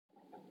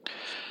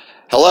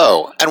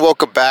Hello, and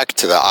welcome back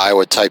to the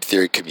Iowa Type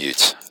Theory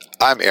Commute.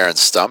 I'm Aaron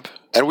Stump,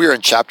 and we are in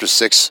Chapter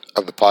 6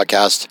 of the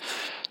podcast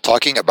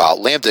talking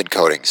about lambda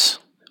encodings,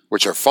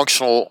 which are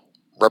functional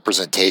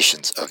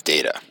representations of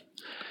data.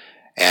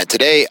 And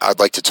today I'd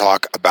like to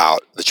talk about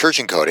the church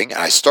encoding, and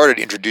I started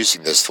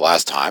introducing this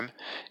last time.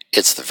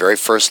 It's the very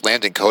first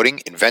lambda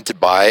encoding invented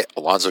by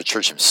Alonzo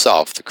Church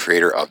himself, the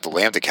creator of the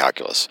lambda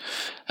calculus.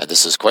 And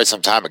this is quite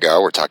some time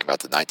ago. We're talking about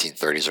the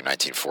 1930s or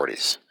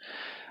 1940s.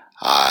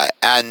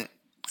 And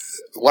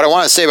what I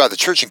want to say about the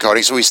church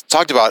encoding, so we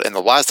talked about in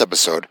the last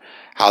episode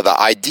how the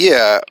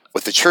idea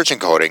with the church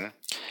encoding,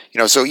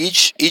 so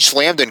each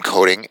lambda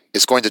encoding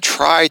is going to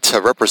try to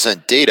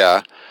represent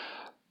data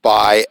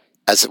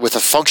with a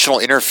functional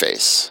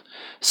interface.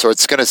 So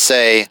it's going to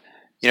say,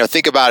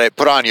 think about it,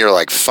 put on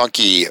your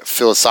funky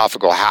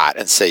philosophical hat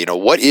and say,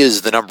 what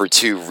is the number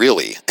 2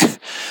 really?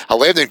 A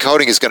lambda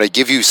encoding is going to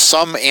give you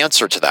some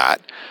answer to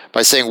that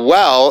by saying,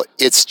 well,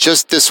 it's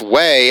just this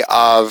way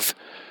of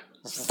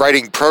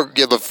writing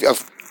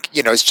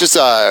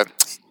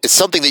it's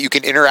something that you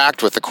can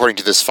interact with according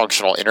to this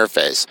functional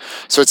interface.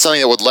 So it's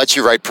something that would let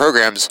you write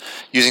programs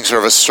using sort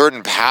of a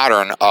certain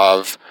pattern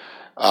of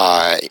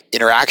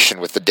interaction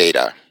with the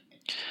data.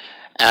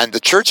 And the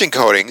church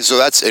encoding, so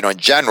that's, in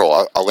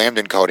general, a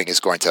lambda encoding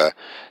is going to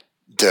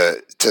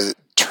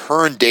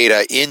turn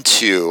data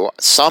into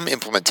some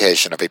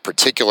implementation of a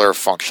particular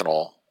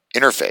functional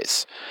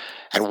interface.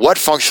 And what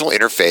functional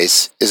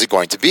interface is it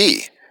going to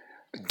be?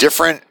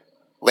 Different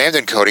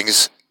lambda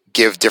encodings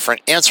give different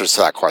answers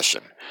to that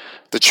question.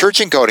 The church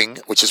encoding,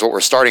 which is what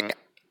we're starting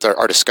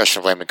our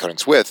discussion of lambda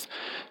encodings with,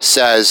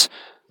 says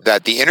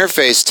that the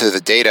interface to the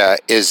data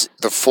is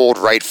the fold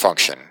right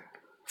function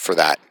for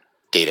that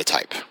data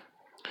type.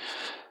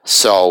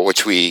 So,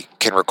 which we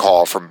can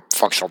recall from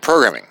functional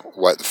programming,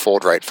 what the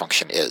fold right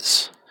function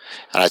is.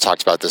 And I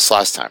talked about this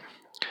last time.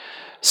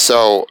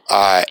 So,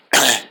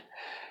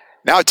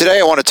 now today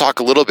I want to talk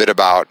a little bit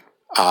about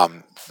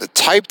the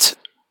typed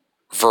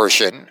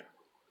version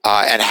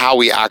and how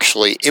we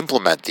actually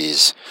implement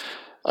these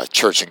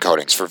church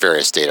encodings for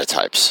various data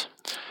types.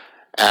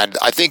 And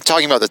I think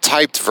talking about the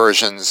typed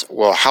versions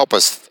will help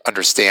us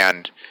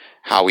understand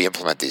how we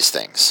implement these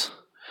things.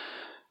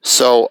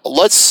 So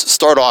let's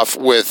start off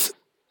with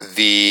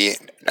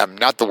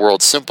not the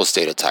world's simplest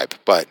data type,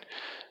 but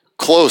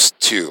close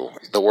to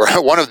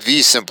one of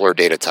the simpler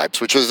data types,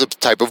 which is the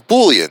type of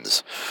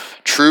Booleans,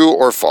 true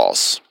or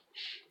false.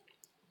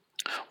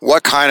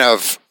 What kind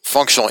of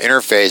functional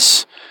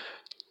interface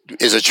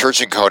is a church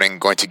encoding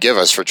going to give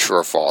us for true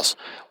or false?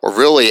 Well,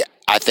 really,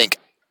 I think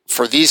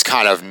for these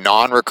kind of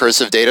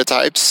non-recursive data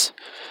types,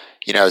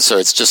 so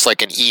it's just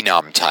like an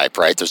enum type,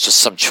 right? There's just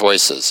some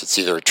choices. It's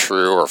either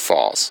true or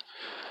false,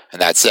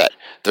 and that's it.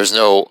 There's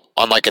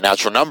unlike a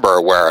natural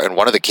number where in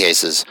one of the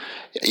cases,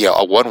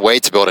 one way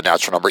to build a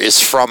natural number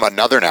is from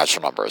another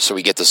natural number. So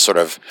we get this sort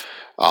of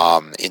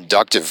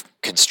inductive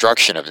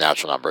construction of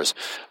natural numbers.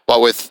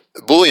 But with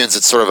Booleans,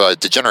 it's sort of a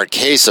degenerate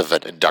case of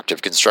an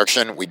inductive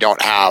construction. We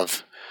don't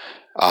have,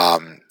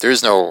 there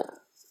is no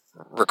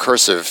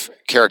recursive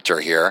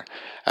character here.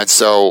 And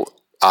so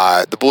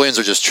the Booleans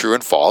are just true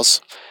and false.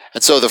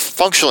 And so the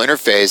functional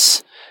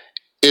interface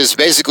is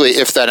basically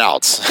if then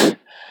else.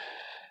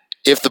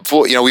 If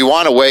we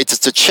want a way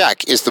to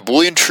check, is the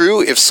Boolean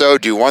true? If so,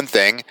 do one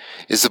thing.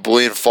 Is the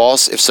Boolean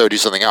false? If so, do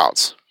something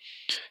else.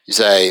 You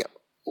say,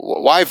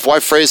 why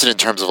phrase it in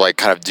terms of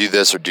kind of do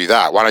this or do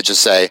that? Why not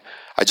just say,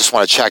 I just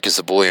want to check, is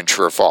the Boolean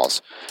true or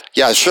false?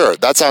 Yeah, sure,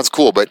 that sounds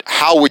cool, but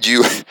how would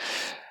you have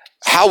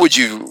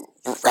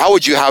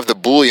the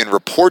Boolean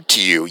report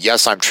to you,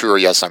 yes, I'm true or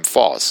yes, I'm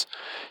false?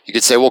 You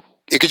could say, well,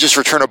 it could just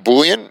return a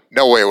Boolean?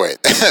 No,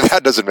 wait.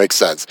 That doesn't make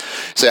sense.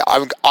 Say,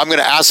 I'm going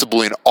to ask the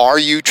Boolean, are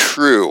you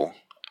true?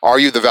 Are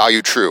you the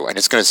value true? And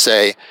it's going to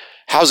say,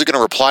 how's it going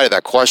to reply to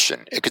that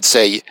question? It could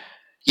say,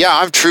 yeah,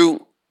 I'm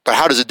true, but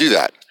how does it do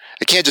that?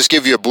 It can't just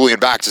give you a Boolean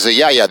back to say,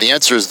 yeah, the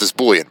answer is this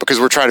Boolean, because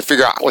we're trying to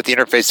figure out what the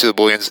interface to the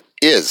Booleans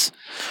is.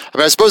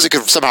 I suppose it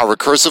could somehow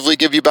recursively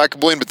give you back a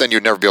Boolean, but then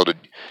you'd never be able to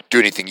do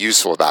anything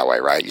useful that way,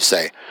 right? You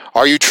say,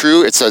 are you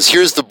true? It says,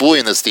 here's the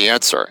Boolean that's the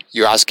answer.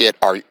 You ask it,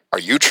 are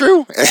you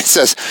true? And it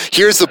says,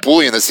 here's the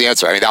Boolean that's the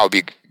answer. That would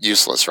be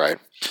useless, right?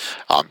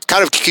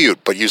 Kind of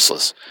cute, but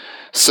useless.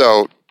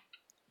 So,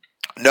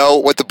 no,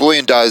 what the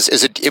Boolean does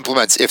is it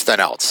implements if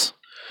then else.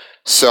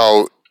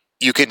 So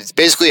you can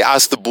basically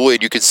ask the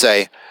Boolean, you can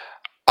say,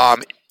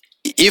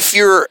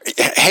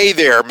 hey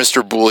there,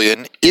 Mr.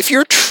 Boolean, if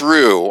you're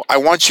true, I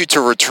want you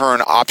to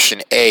return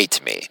option A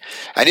to me.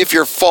 And if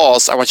you're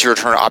false, I want you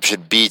to return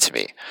option B to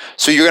me.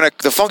 So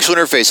the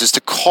functional interface is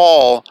to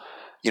call,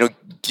 you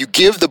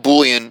give the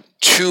Boolean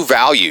 2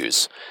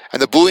 values,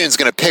 and the Boolean is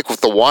going to pick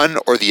with the one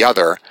or the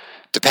other,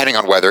 depending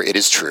on whether it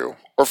is true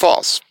or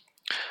false.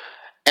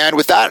 And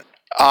with that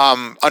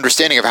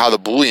understanding of how the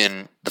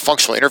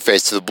functional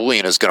interface to the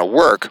Boolean is going to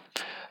work,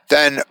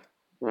 then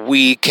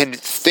we can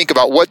think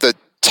about what the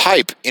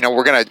type,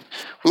 we're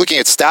looking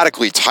at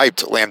statically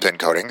typed lambda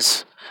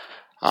encodings,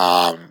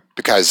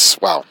 because,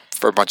 well,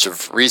 for a bunch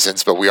of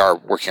reasons, but we are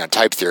working on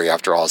type theory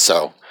after all,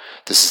 so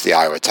This is the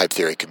Iowa type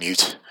theory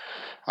commute.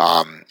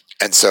 And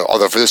so,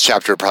 although for this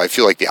chapter, it probably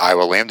feel like the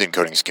Iowa lambda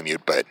encodings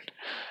commute, but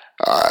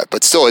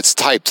still, it's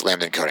typed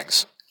lambda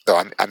encodings. Though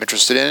I'm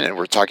interested in, and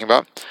we're talking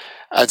about.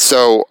 And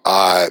so,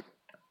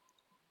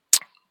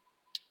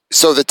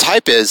 so the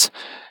type is,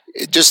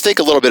 just think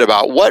a little bit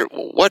about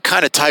what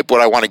kind of type would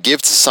I want to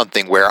give to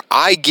something where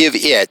I give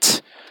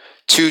it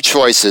two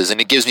choices and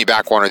it gives me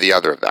back one or the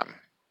other of them.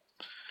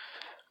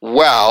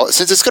 Well,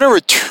 since it's going to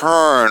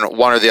return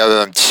one or the other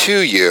of them to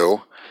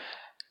you,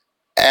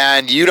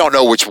 and you don't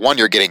know which one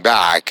you're getting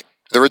back,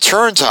 the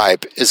return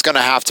type is going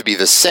to have to be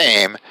the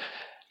same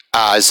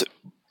as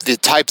the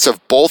types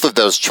of both of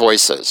those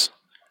choices,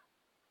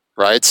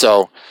 right?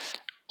 So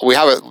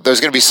there's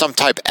going to be some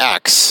type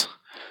X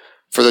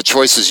for the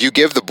choices you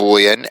give the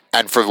Boolean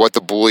and for what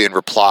the Boolean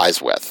replies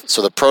with.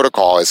 So the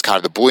protocol is kind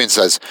of, the Boolean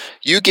says,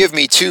 you give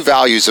me two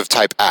values of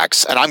type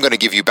X, and I'm going to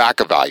give you back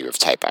a value of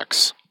type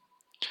X.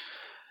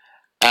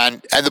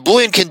 And the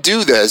Boolean can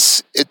do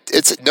this.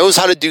 It knows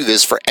how to do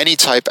this for any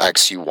type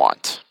X you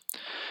want.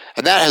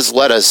 And that has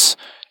led us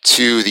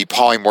to the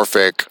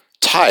polymorphic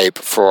type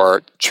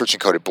for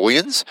church-encoded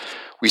Booleans.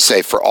 We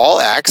say for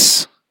all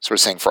X, so we're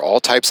saying for all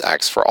types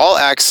X, for all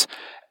X,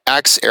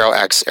 X, arrow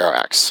X, arrow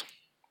X.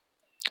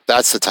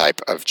 That's the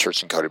type of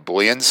church-encoded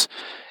Booleans.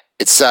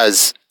 It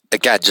says,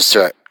 again, just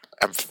to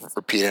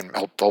repeat and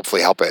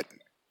hopefully help it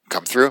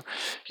come through,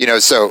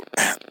 so,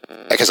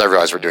 because I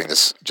realize we're doing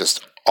this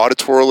just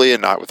auditorily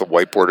and not with a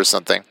whiteboard or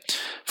something.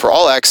 For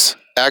all X,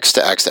 X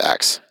to X to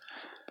X.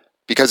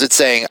 Because it's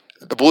saying,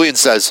 the Boolean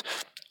says,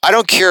 I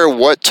don't care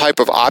what type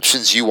of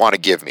options you want to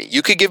give me.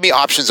 You could give me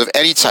options of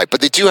any type,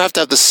 but they do have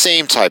to have the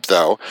same type,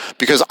 though,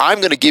 because I'm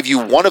going to give you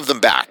one of them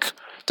back,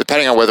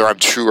 depending on whether I'm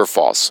true or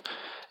false.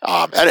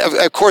 And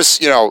of course,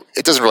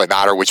 it doesn't really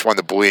matter which one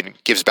the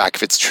Boolean gives back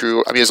if it's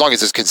true. I mean, as long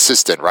as it's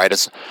consistent, right?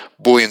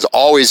 Booleans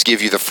always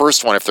give you the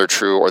first one if they're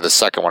true or the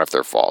second one if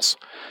they're false.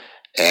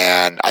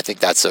 And I think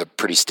that's a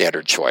pretty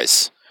standard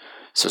choice.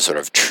 So sort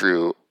of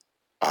true,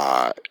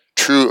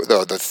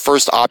 the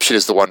first option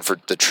is the one for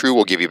the true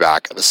will give you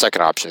back. The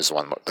second option is the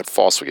one that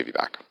false will give you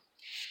back.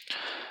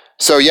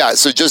 So yeah,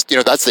 so just,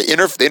 that's the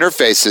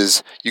interface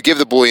is you give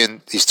the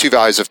Boolean these two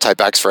values of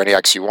type X for any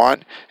X you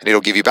want, and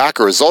it'll give you back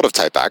a result of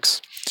type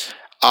X.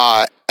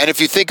 And if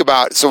you think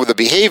about, so the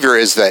behavior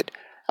is that,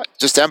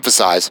 just to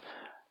emphasize,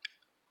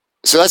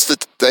 so that's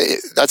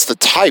the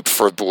type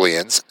for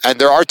Booleans, and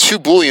there are two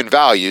Boolean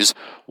values.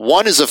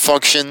 One is a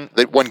function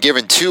that when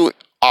given two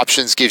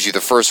options gives you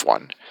the first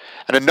one,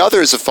 and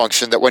another is a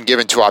function that when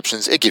given two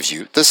options, it gives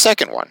you the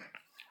second one.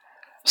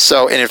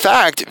 So, and in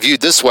fact,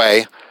 viewed this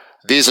way,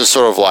 these are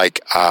sort of like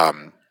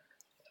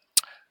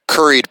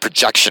curried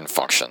projection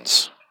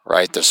functions,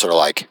 right? They're sort of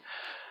like,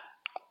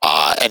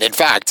 and in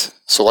fact,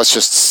 so let's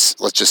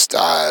just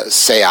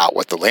say out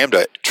what the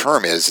lambda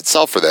term is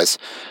itself for this.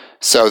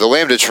 So the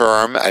lambda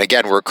term, and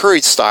again, we're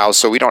curried style,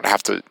 so we don't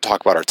have to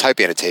talk about our type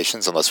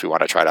annotations unless we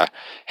want to try to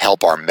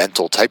help our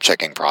mental type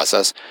checking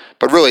process.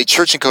 But really,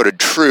 church-encoded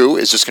true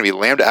is just going to be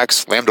lambda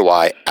x, lambda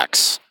y,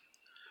 x.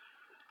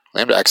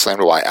 Lambda x,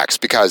 lambda y, x,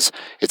 because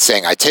it's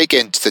saying I take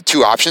in the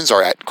two options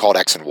are called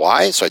x and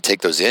y, so I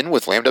take those in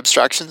with lambda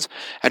abstractions,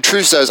 and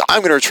true says I'm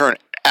going to return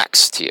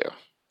x to you.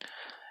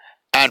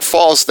 And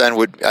false then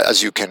would,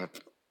 as you can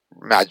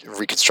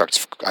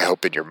reconstruct, I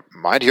hope in your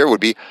mind here, would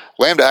be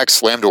lambda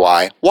x, lambda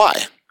y,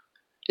 y.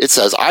 It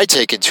says I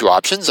take in two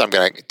options. I'm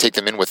going to take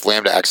them in with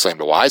lambda x,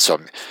 lambda y. So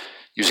I'm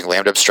using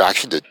lambda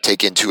abstraction to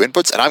take in two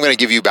inputs, and I'm going to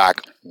give you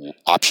back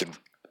option,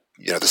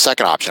 the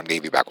second option, I'm going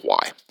to give you back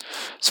y.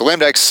 So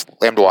lambda x,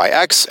 lambda y,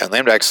 x, and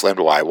lambda x,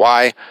 lambda y,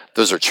 y,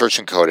 those are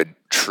church-encoded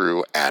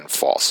true and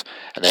false.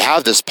 And they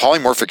have this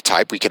polymorphic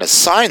type. We can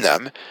assign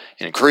them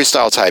in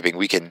query-style typing.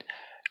 We can,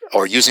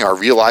 or using our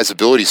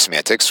realizability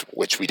semantics,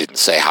 which we didn't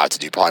say how to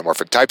do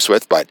polymorphic types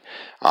with, but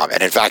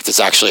and in fact, it's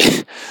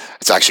actually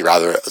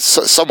rather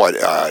somewhat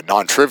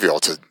non-trivial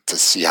to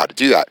see how to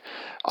do that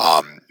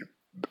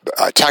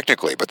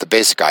technically. But the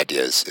basic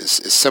idea is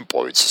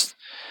simple. It's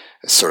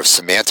sort of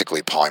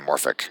semantically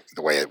polymorphic,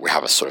 the way we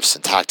have a sort of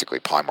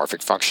syntactically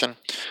polymorphic function.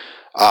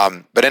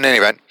 But in any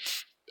event,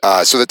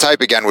 so the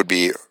type again would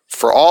be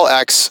for all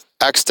x,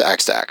 x to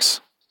x to x.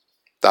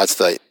 That's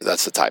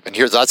the type, and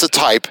here that's a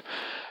type.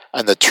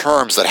 And the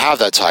terms that have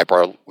that type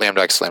are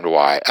lambda x, lambda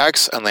y,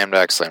 x, and lambda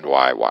x, lambda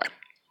y, y.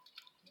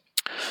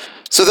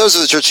 So those are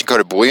the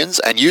church-encoded Booleans.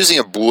 And using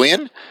a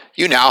Boolean,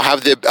 you now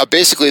have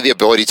basically the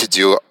ability to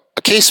do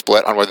a case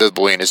split on whether the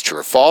Boolean is true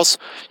or false.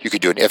 You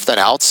could do an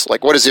if-then-else.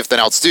 Like, what does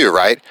if-then-else do,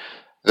 right?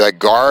 The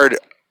guard,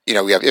 we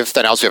have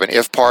if-then-else. We have an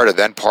if part, a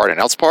then part, an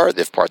else part.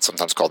 The if part is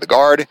sometimes called the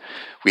guard.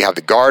 We have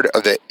the guard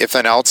of the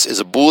if-then-else is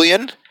a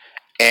Boolean.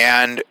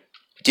 And,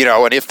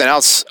 an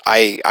if-then-else,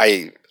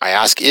 I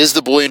ask, is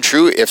the Boolean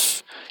true?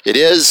 If it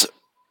is,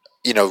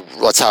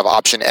 let's have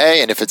option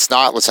A, and if it's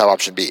not, let's have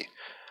option B.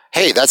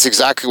 Hey, that's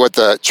exactly what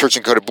the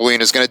church-encoded Boolean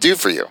is going to do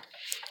for you,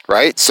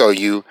 right? So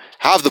you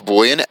have the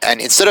Boolean,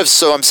 and instead of,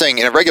 so I'm saying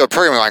in a regular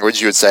programming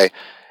language, you would say,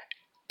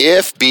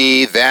 if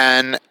B,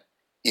 then,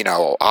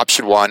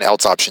 option 1,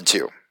 else option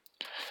 2.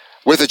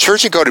 With a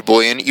church-encoded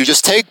Boolean, you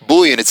just take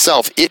Boolean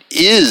itself. It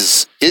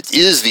is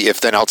the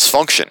if-then-else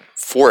function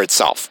for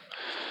itself.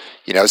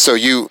 So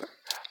you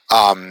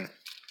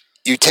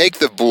take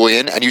the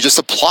Boolean and you just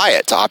apply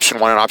it to option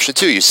 1 and option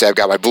 2. You say, I've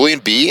got my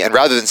Boolean B, and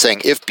rather than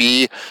saying if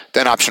B,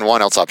 then option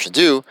 1, else option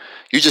 2,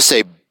 you just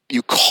say,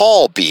 you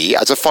call B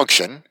as a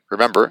function.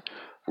 Remember,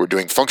 we're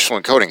doing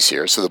functional encodings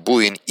here, so the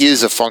Boolean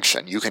is a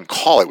function. You can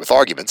call it with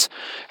arguments,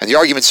 and the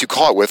arguments you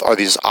call it with are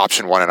these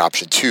option 1 and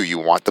option 2 you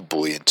want the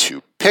Boolean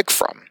to pick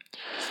from.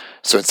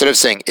 So instead of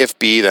saying if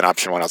B, then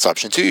option 1, else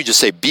option 2, you just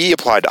say B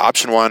applied to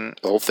option 1,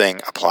 the whole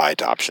thing applied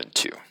to option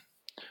 2.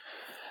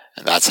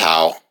 And that's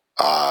how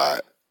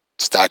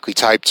statically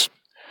typed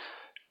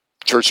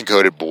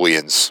church-encoded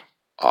Booleans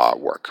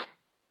work.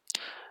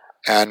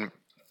 And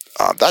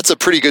that's a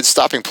pretty good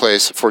stopping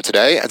place for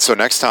today. And so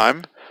next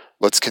time,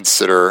 let's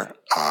consider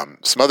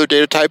some other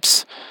data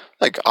types.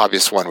 Like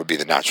obvious one would be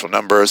the natural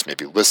numbers,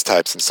 maybe list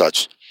types and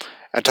such,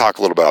 and talk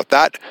a little bit about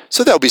that.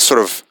 So that'll be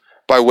sort of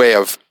by way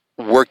of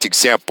worked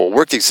example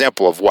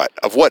of what?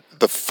 Of what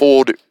the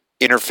fold right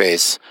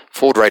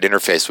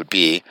interface would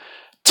be,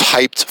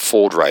 typed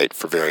fold right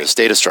for various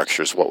data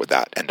structures. What would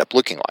that end up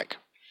looking like?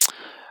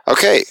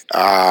 Okay,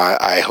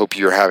 I hope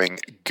you're having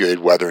good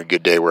weather and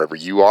good day wherever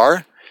you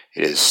are.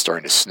 It is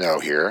starting to snow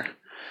here,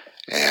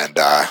 and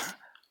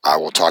I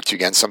will talk to you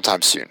again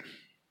sometime soon.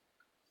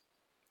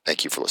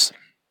 Thank you for listening.